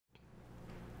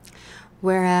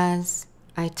Whereas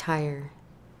I tire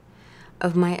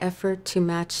of my effort to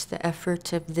match the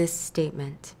effort of this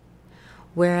statement.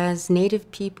 Whereas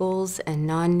Native peoples and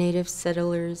non-Native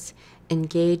settlers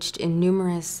engaged in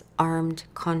numerous armed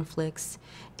conflicts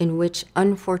in which,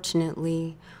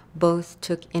 unfortunately, both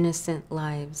took innocent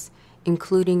lives,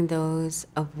 including those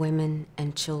of women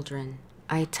and children.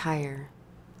 I tire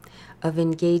of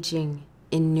engaging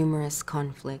in numerous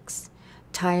conflicts,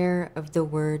 tire of the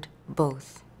word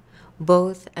both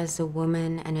as a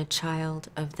woman and a child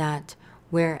of that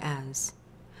whereas,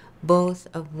 both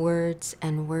of words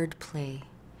and wordplay,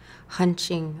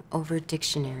 hunching over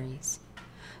dictionaries,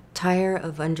 tire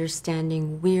of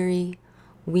understanding weary,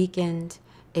 weakened,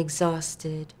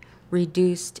 exhausted,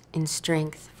 reduced in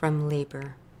strength from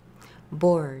labor,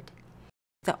 bored.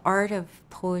 The art of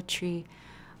poetry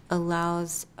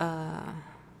allows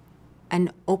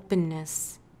an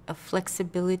openness, a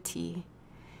flexibility,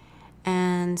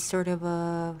 and sort of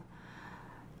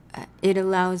it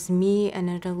allows me and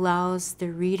it allows the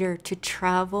reader to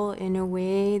travel in a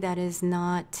way that is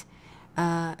not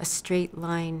a straight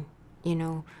line,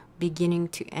 beginning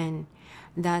to end.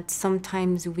 That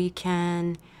sometimes we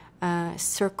can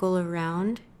circle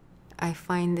around. I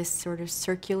find this sort of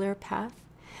circular path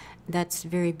that's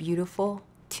very beautiful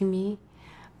to me.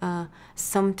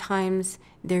 Sometimes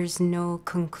there's no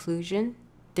conclusion.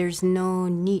 There's no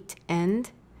neat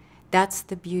end. That's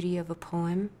the beauty of a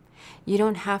poem. You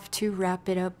don't have to wrap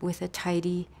it up with a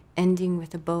tidy ending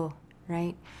with a bow,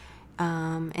 right?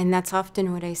 And that's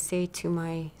often what I say to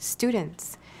my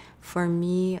students. For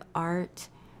me, art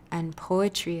and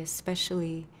poetry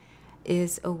especially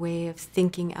is a way of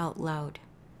thinking out loud.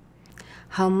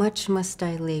 How much must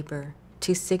I labor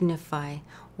to signify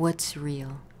what's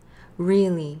real?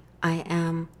 Really, I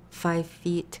am 5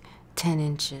 feet 10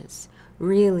 inches.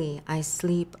 Really, I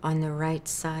sleep on the right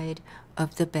side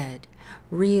of the bed.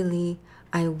 Really,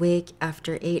 I wake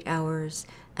after 8 hours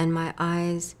and my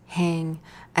eyes hang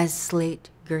as slate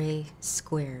gray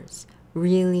squares.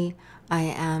 Really, I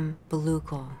am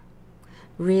Belugal.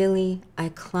 Really, I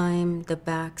climb the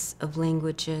backs of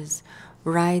languages,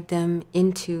 ride them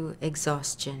into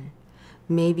exhaustion.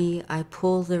 Maybe I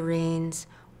pull the reins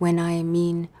when I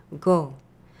mean go.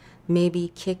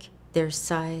 Maybe kick their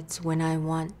sides when I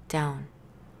want down.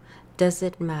 Does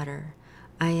it matter?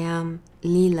 I am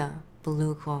Lila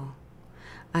Belugal.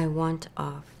 I want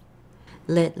off.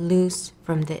 Let loose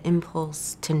from the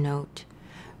impulse to note.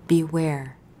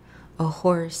 Beware, a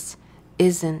horse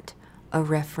isn't a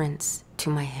reference to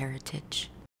my heritage.